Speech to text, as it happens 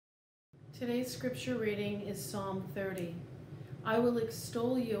Today's scripture reading is Psalm 30. I will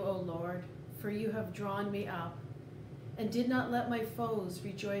extol you, O Lord, for you have drawn me up, and did not let my foes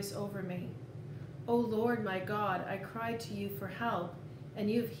rejoice over me. O Lord my God, I cried to you for help,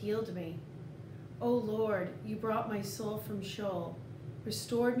 and you have healed me. O Lord, you brought my soul from Sheol,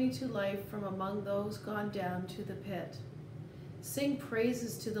 restored me to life from among those gone down to the pit. Sing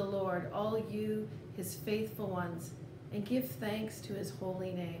praises to the Lord, all you, his faithful ones, and give thanks to his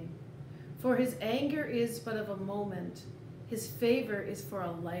holy name. For his anger is but of a moment, his favor is for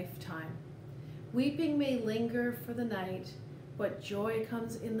a lifetime. Weeping may linger for the night, but joy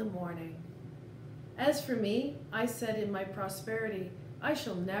comes in the morning. As for me, I said in my prosperity, I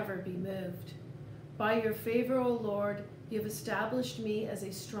shall never be moved. By your favor, O Lord, you have established me as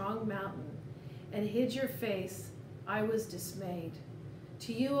a strong mountain, and hid your face, I was dismayed.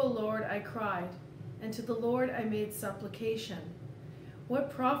 To you, O Lord, I cried, and to the Lord I made supplication. What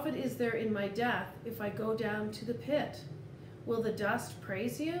profit is there in my death if I go down to the pit? Will the dust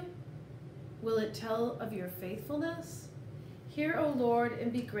praise you? Will it tell of your faithfulness? Hear, O Lord,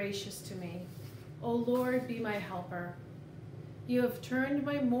 and be gracious to me. O Lord, be my helper. You have turned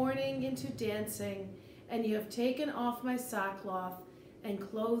my mourning into dancing, and you have taken off my sackcloth and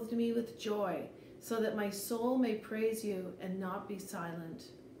clothed me with joy, so that my soul may praise you and not be silent.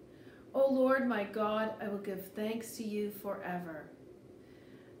 O Lord, my God, I will give thanks to you forever.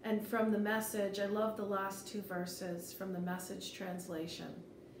 And from the Message, I love the last two verses from the Message translation.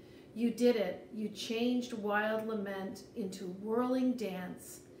 You did it. You changed wild lament into whirling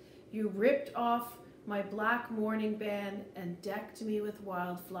dance. You ripped off my black mourning band and decked me with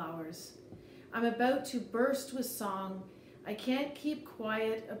wildflowers. I'm about to burst with song. I can't keep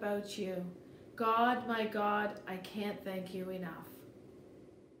quiet about you. God, my God, I can't thank you enough.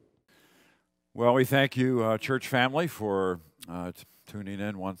 Well, we thank you, church family, for tuning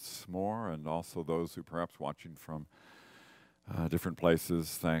in once more, and also those who perhaps watching from different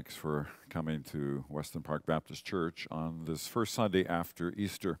places. Thanks for coming to Weston Park Baptist Church on this first Sunday after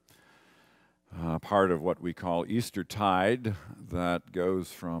Easter, part of what we call Easter Tide that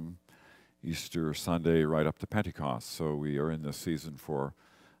goes from Easter Sunday right up to Pentecost. So we are in this season for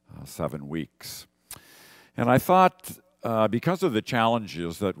 7 weeks. And I thought, because of the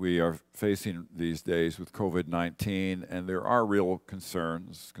challenges that we are facing these days with COVID-19, and there are real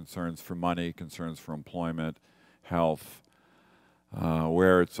concerns for money, concerns for employment, health,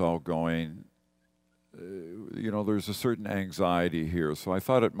 where it's all going, there's a certain anxiety here. So I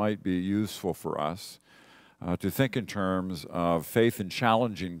thought it might be useful for us to think in terms of faith in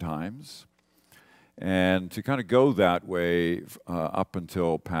challenging times, and to kind of go that way up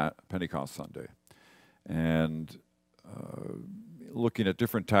until Pentecost Sunday. And looking at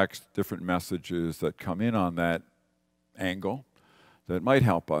different texts, different messages that come in on that angle that might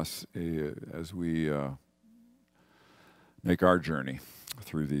help us as we make our journey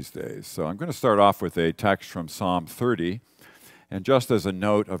through these days. So I'm going to start off with a text from Psalm 30. And just as a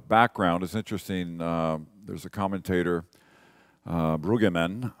note of background, it's interesting, there's a commentator,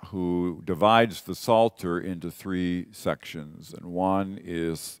 Brueggemann, who divides the Psalter into 3 sections. And one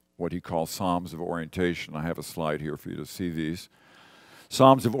is what he calls Psalms of Orientation. I have a slide here for you to see these.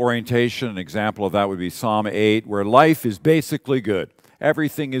 Psalms of Orientation, an example of that would be Psalm 8, where life is basically good.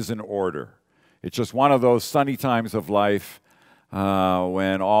 Everything is in order. It's just one of those sunny times of life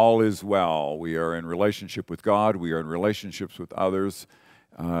when all is well. We are in relationship with God. We are in relationships with others.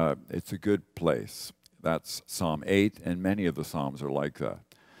 It's a good place. That's Psalm 8, and many of the Psalms are like that.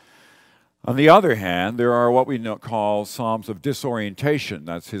 On the other hand, there are what we call Psalms of Disorientation.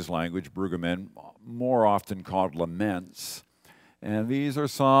 That's his language, Brueggemann, more often called laments. And these are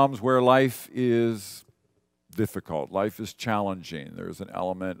Psalms where life is difficult. Life is challenging. There's an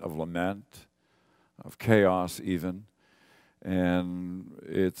element of lament, of chaos even. And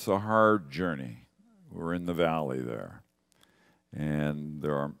it's a hard journey. We're in the valley there. And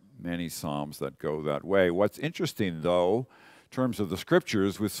there are many Psalms that go that way. What's interesting, though, in terms of the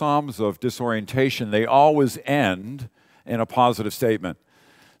scriptures, with Psalms of disorientation, they always end in a positive statement.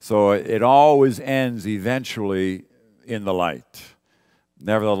 So it always ends eventually in the light.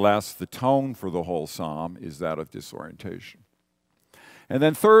 Nevertheless, the tone for the whole psalm is that of disorientation. And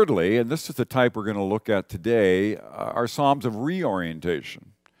then thirdly, and this is the type we're going to look at today, are Psalms of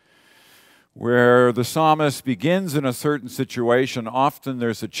reorientation, where the psalmist begins in a certain situation. Often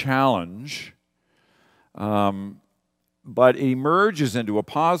there's a challenge, but emerges into a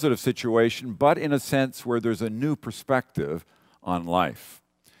positive situation, but in a sense where there's a new perspective on life,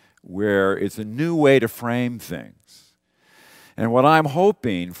 where it's a new way to frame things. And what I'm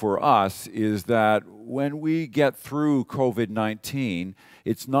hoping for us is that when we get through COVID-19,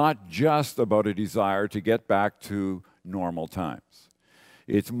 it's not just about a desire to get back to normal times.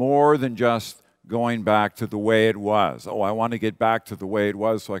 It's more than just going back to the way it was. Oh, I want to get back to the way it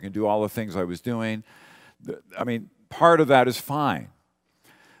was so I can do all the things I was doing. I mean, part of that is fine.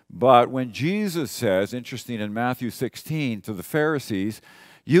 But when Jesus says, interesting in Matthew 16, to the Pharisees,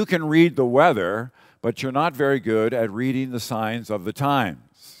 you can read the weather, but you're not very good at reading the signs of the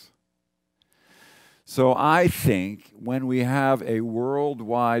times. So I think when we have a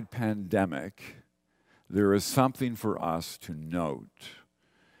worldwide pandemic, there is something for us to note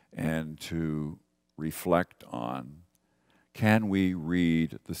and to reflect on. Can we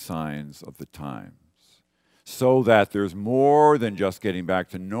read the signs of the times? So that there's more than just getting back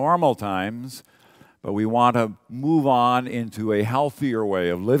to normal times, but we want to move on into a healthier way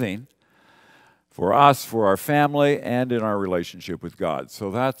of living for us, for our family, and in our relationship with God. So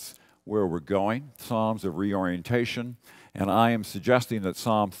that's where we're going, Psalms of Reorientation. And I am suggesting that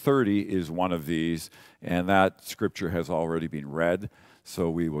Psalm 30 is one of these, and that scripture has already been read, so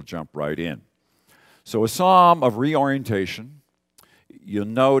we will jump right in. So a Psalm of Reorientation. You'll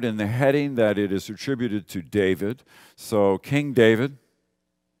note in the heading that it is attributed to David. So King David,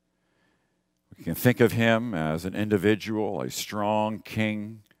 we can think of him as an individual, a strong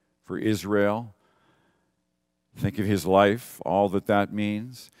king for Israel. Think of his life, all that that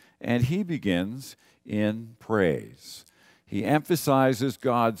means. And he begins in praise. He emphasizes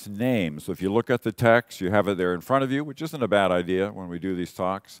God's name. So if you look at the text, you have it there in front of you, which isn't a bad idea when we do these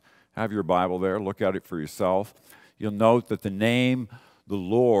talks. Have your Bible there. Look at it for yourself. You'll note that the name, the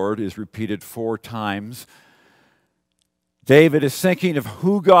Lord, is repeated 4 times. David is thinking of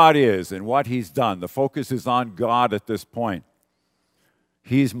who God is and what he's done. The focus is on God at this point.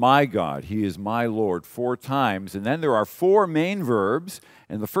 He's my God. He is my Lord 4 times. And then there are 4 main verbs.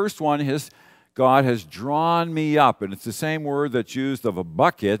 And the first one is, God has drawn me up. And it's the same word that's used of a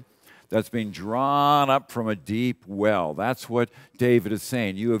bucket that's being drawn up from a deep well. That's what David is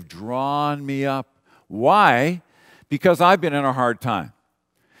saying. You have drawn me up. Why? Because I've been in a hard time.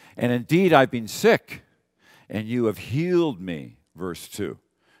 And indeed, I've been sick. And you have healed me. Verse 2.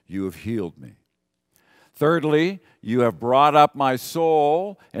 You have healed me. Thirdly, you have brought up my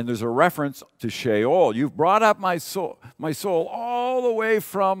soul, and there's a reference to Sheol. You've brought up my soul all the way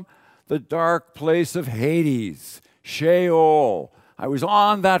from the dark place of Hades, Sheol. I was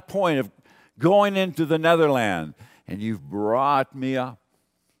on that point of going into the Netherland, and you've brought me up.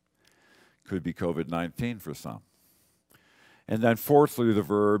 Could be COVID-19 for some. And then fourthly, the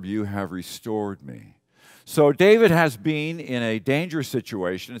verb, you have restored me. So David has been in a dangerous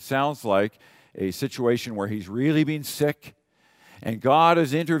situation. It sounds like a situation where he's really been sick, and God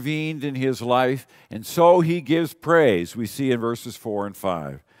has intervened in his life, and so he gives praise. We see in verses 4 and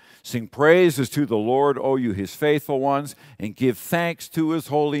 5. Sing praises to the Lord, O you his faithful ones, and give thanks to his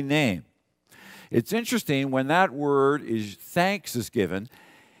holy name. It's interesting, when that word is thanks is given,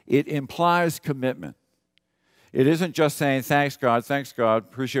 it implies commitment. It isn't just saying, thanks God,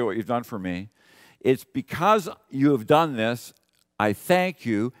 appreciate what you've done for me. It's because you have done this, I thank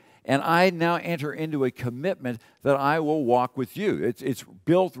you, and I now enter into a commitment that I will walk with you. It's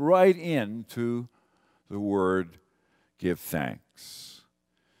built right into the word give thanks.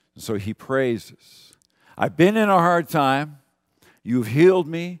 And so he praises. I've been in a hard time. You've healed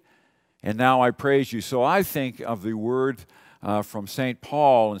me, and now I praise you. So I think of the word from St.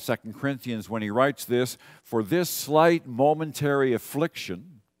 Paul in 2 Corinthians when he writes this, for this slight momentary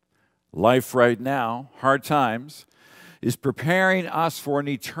affliction, life right now, hard times, is preparing us for an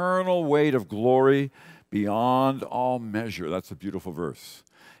eternal weight of glory beyond all measure. That's a beautiful verse.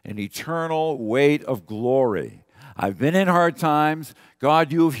 An eternal weight of glory. I've been in hard times.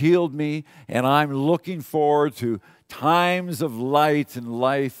 God, you have healed me, and I'm looking forward to times of light and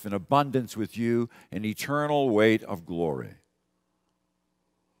life and abundance with you, an eternal weight of glory.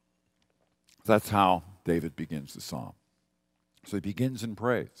 That's how David begins the psalm. So he begins in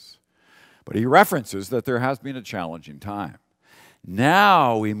praise. But he references that there has been a challenging time.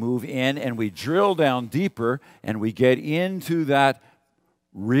 Now we move in and we drill down deeper and we get into that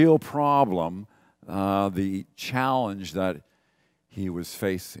real problem, the challenge that he was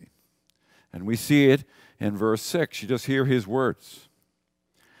facing. And we see it in verse 6. You just hear his words.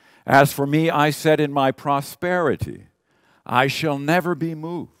 As for me, I said in my prosperity, I shall never be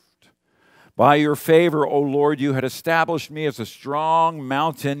moved. By your favor, O Lord, you had established me as a strong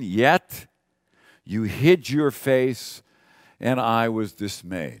mountain, yet you hid your face, and I was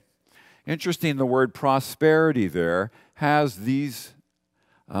dismayed. Interesting, the word prosperity there has these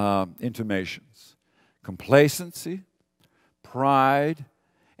intimations. Complacency, pride,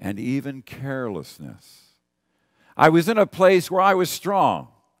 and even carelessness. I was in a place where I was strong.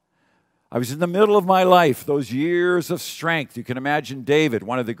 I was in the middle of my life, those years of strength. You can imagine David,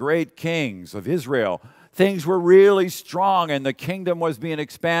 one of the great kings of Israel. Things were really strong and the kingdom was being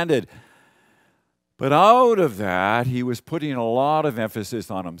expanded. But out of that, he was putting a lot of emphasis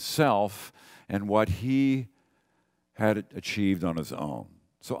on himself and what he had achieved on his own.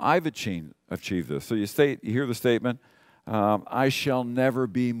 So I've achieved this. So you hear the statement, I shall never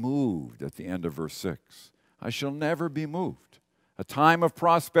be moved at the end of verse 6. I shall never be moved. A time of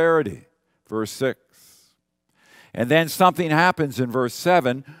prosperity, verse 6. And then something happens in verse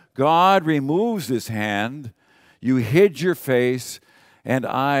 7. God removes his hand. You hid your face, and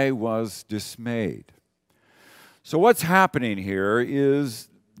I was dismayed. So what's happening here is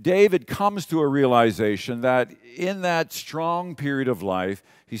David comes to a realization that in that strong period of life,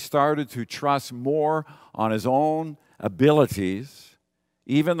 he started to trust more on his own abilities,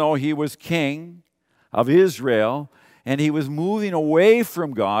 even though he was king of Israel, and he was moving away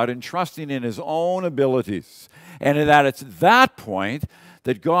from God and trusting in his own abilities. And that it's that point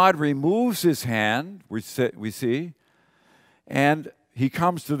that God removes his hand, we see, and he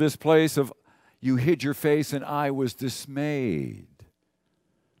comes to this place of, you hid your face and I was dismayed.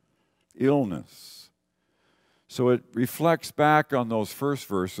 Illness. So it reflects back on those first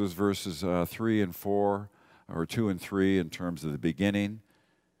verses 3 and 4, or 2 and 3 in terms of the beginning.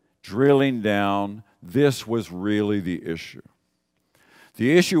 Drilling down, this was really the issue.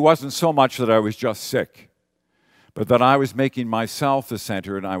 The issue wasn't so much that I was just sick, but that I was making myself the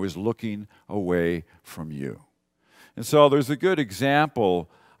center and I was looking away from you. And so there's a good example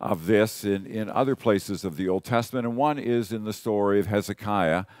of this in other places of the Old Testament, and one is in the story of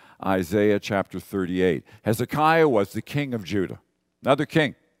Hezekiah, Isaiah chapter 38. Hezekiah was the king of Judah, another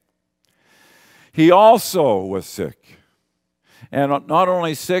king. He also was sick. And not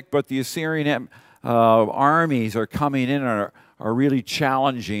only sick, but the Assyrian armies are coming in and are really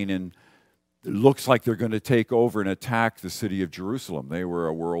challenging, and it looks like they're going to take over and attack the city of Jerusalem. They were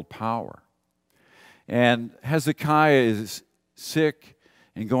a world power. And Hezekiah is sick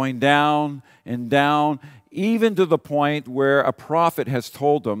and going down and down, even to the point where a prophet has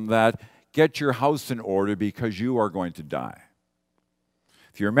told him that, get your house in order because you are going to die.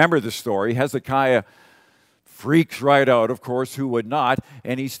 If you remember the story, Hezekiah freaks right out, of course, who would not,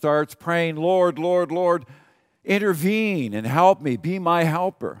 and he starts praying, Lord, Lord, Lord, intervene and help me, be my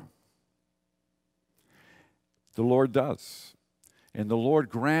helper. The Lord does. And the Lord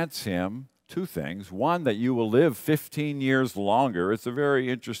grants him two things. One, that you will live 15 years longer. It's a very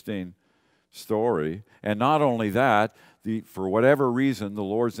interesting story. And not only that, for whatever reason, the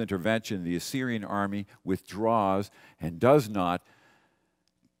Lord's intervention, the Assyrian army withdraws and does not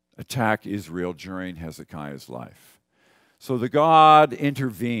attack Israel during Hezekiah's life. So the God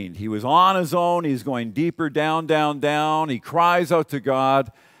intervened. He was on his own. He's going deeper down, down, down. He cries out to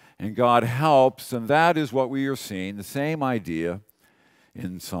God, and God helps. And that is what we are seeing, the same idea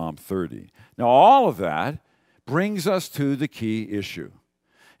in Psalm 30. Now, all of that brings us to the key issue.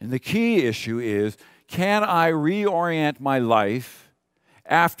 And the key issue is, can I reorient my life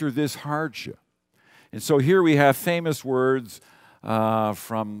after this hardship? And so here we have famous words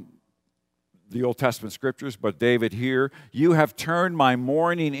from the Old Testament scriptures, but David here, you have turned my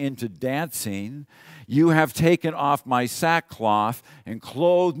mourning into dancing. You have taken off my sackcloth and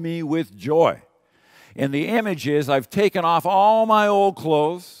clothed me with joy. And the image is, I've taken off all my old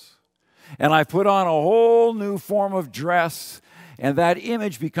clothes and I've put on a whole new form of dress, and that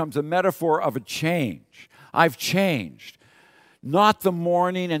image becomes a metaphor of a change. I've changed. Not the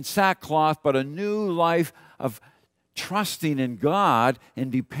mourning and sackcloth, but a new life of trusting in God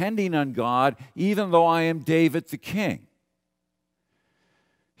and depending on God, even though I am David the king.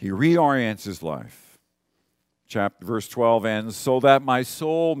 He reorients his life. Verse 12 ends, so that my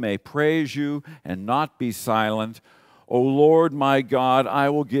soul may praise you and not be silent. O Lord my God, I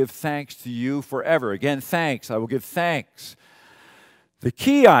will give thanks to you forever. Again, thanks. I will give thanks. The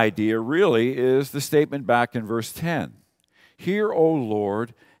key idea really is the statement back in verse 10. Hear, O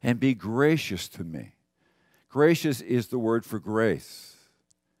Lord, and be gracious to me. Gracious is the word for grace.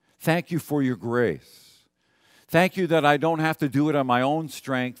 Thank you for your grace. Thank you that I don't have to do it on my own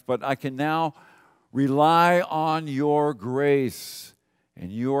strength, but I can now rely on your grace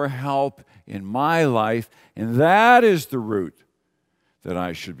and your help in my life, and that is the route that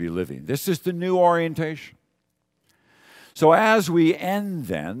I should be living. This is the new orientation. So as we end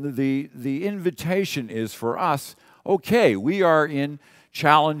then, the invitation is for us, okay, we are in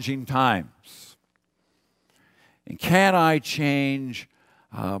challenging times. And can I change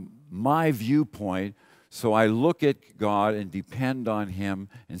my viewpoint So I look at God and depend on Him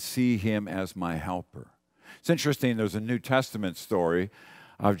and see Him as my helper. It's interesting, there's a New Testament story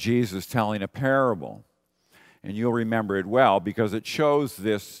of Jesus telling a parable. And you'll remember it well because it shows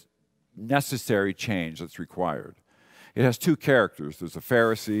this necessary change that's required. It has two characters. There's a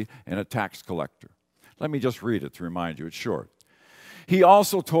Pharisee and a tax collector. Let me just read it to remind you. It's short. He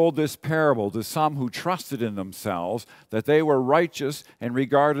also told this parable to some who trusted in themselves that they were righteous and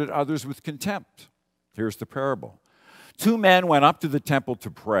regarded others with contempt. Here's the parable. Two men went up to the temple to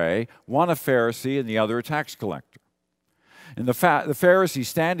pray, one a Pharisee and the other a tax collector. And the Pharisee,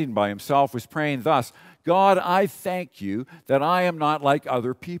 standing by himself, was praying thus, God, I thank you that I am not like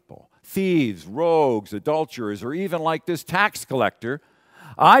other people, thieves, rogues, adulterers, or even like this tax collector.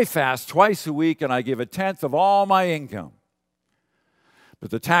 I fast twice a week and I give 1/10 of all my income. But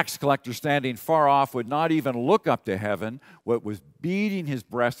the tax collector, standing far off, would not even look up to heaven, but was beating his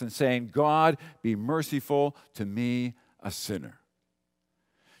breast and saying, God, be merciful to me, a sinner.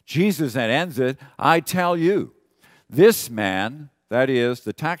 Jesus then ends it, I tell you, this man, that is,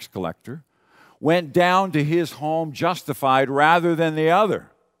 the tax collector, went down to his home justified rather than the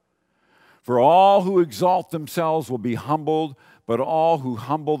other. For all who exalt themselves will be humbled, but all who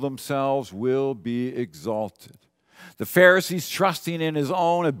humble themselves will be exalted. The Pharisee's trusting in his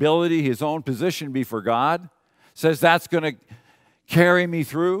own ability, his own position before God, says that's going to carry me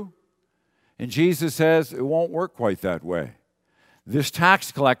through. And Jesus says it won't work quite that way. This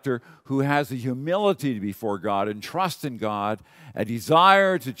tax collector who has the humility before God and trust in God, a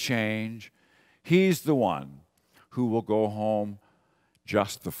desire to change, he's the one who will go home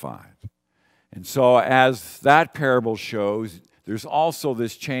justified. And so as that parable shows, there's also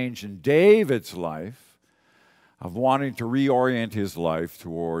this change in David's life of wanting to reorient his life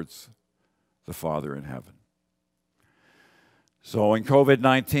towards the Father in heaven. So in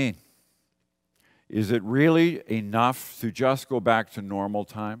COVID-19, is it really enough to just go back to normal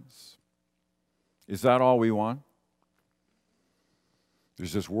times? Is that all we want?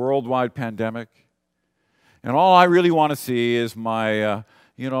 There's this worldwide pandemic, and all I really want to see is my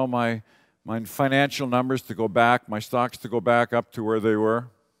financial numbers to go back, my stocks to go back up to where they were,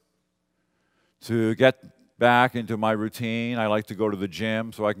 to get back into my routine. I like to go to the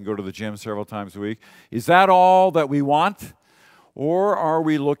gym, so I can go to the gym several times a week. Is that all that we want, or are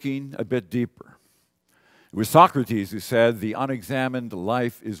we looking a bit deeper? It was Socrates who said, the unexamined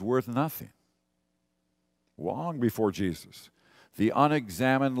life is worth nothing. Long before Jesus. The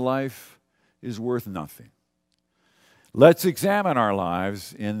unexamined life is worth nothing. Let's examine our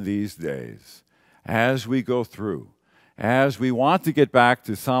lives in these days as we go through. As we want to get back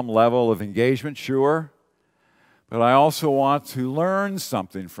to some level of engagement, sure, but I also want to learn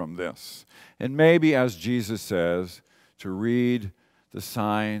something from this. And maybe, as Jesus says, to read the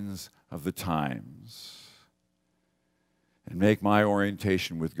signs of the times and make my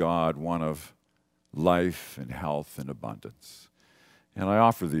orientation with God one of life and health and abundance. And I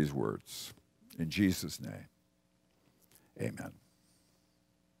offer these words in Jesus' name. Amen.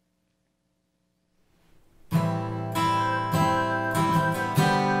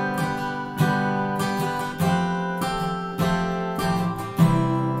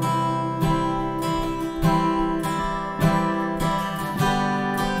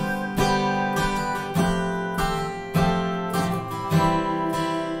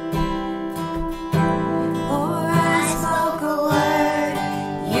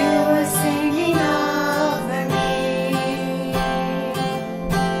 Over me.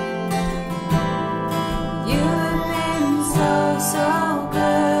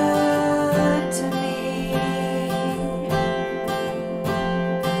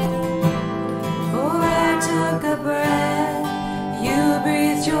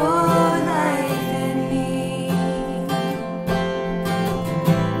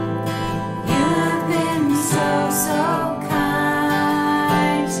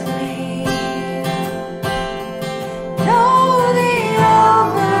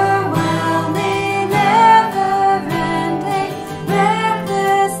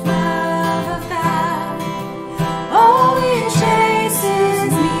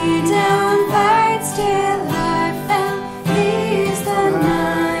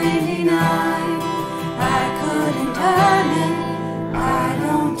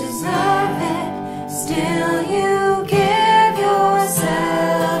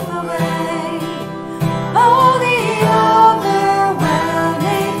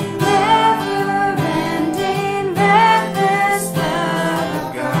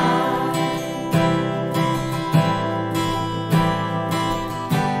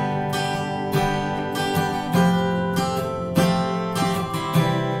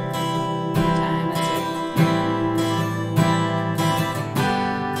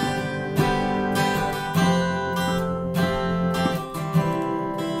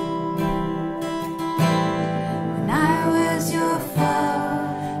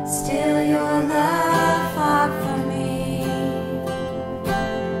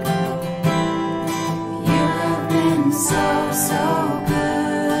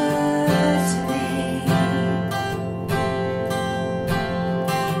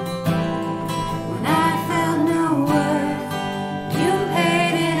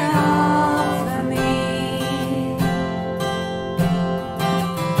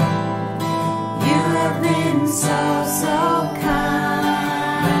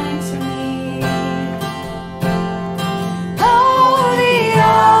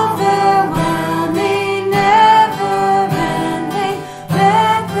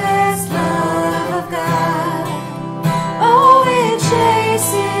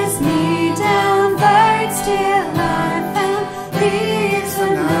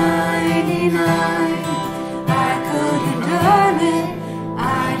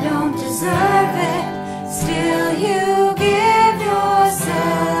 deserve it, still you give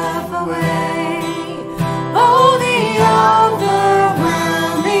yourself away. Oh, the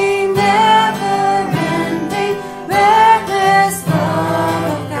overwhelming, never-ending, reckless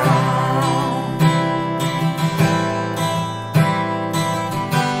love of God.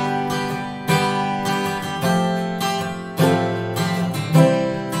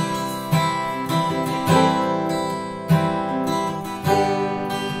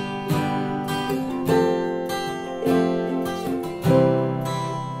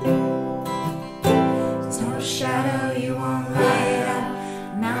 No shadow you won't light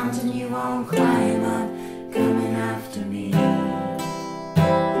up, mountain you won't climb up, coming after me. No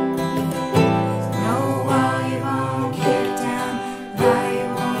wall you won't kick down, lie you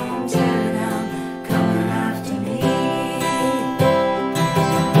won't tear down, coming after me.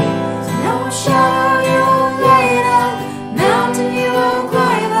 No shadow you won't light up, mountain you won't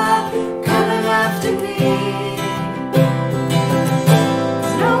climb up, coming after me.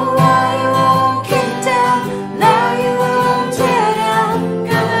 No wall you won't kick down, lie you won't tear down,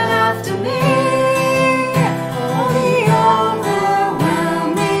 coming after me. Oh, the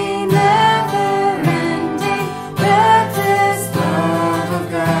overwhelming, never-ending, reckless love of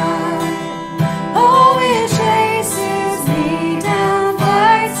God. Oh, it chases me down,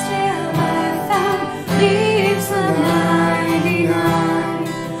 fights till I found, leaves the 99.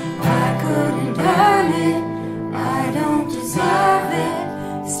 I couldn't earn it, I don't deserve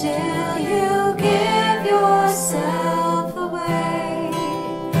it, still you give yourself away.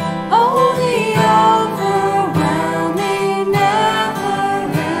 Oh, the overwhelming,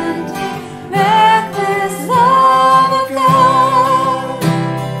 never-ending, reckless love of God.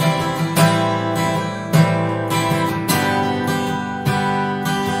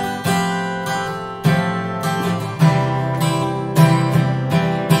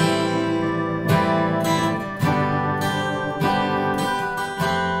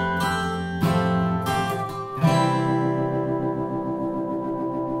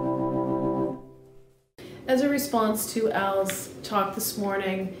 As a response to Al's talk this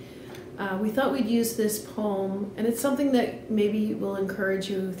morning, we thought we'd use this poem, and it's something that maybe will encourage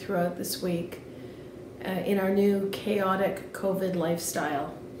you throughout this week in our new chaotic COVID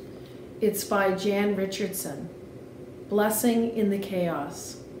lifestyle. It's by Jan Richardson, Blessing in the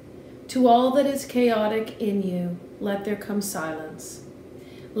Chaos. To all that is chaotic in you, let there come silence.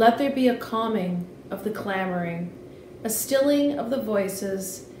 Let there be a calming of the clamoring, a stilling of the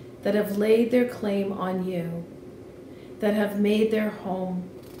voices that have laid their claim on you, that have made their home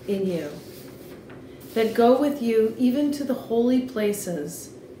in you, that go with you even to the holy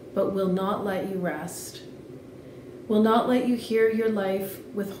places, but will not let you rest, will not let you hear your life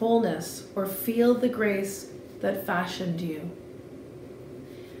with wholeness or feel the grace that fashioned you.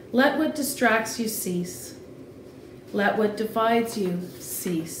 Let what distracts you cease. Let what divides you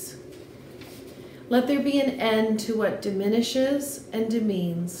cease. Let there be an end to what diminishes and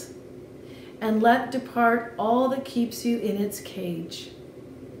demeans, and let depart all that keeps you in its cage.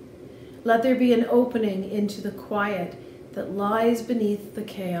 Let there be an opening into the quiet that lies beneath the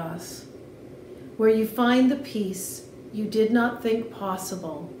chaos, where you find the peace you did not think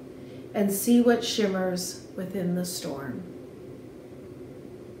possible and see what shimmers within the storm.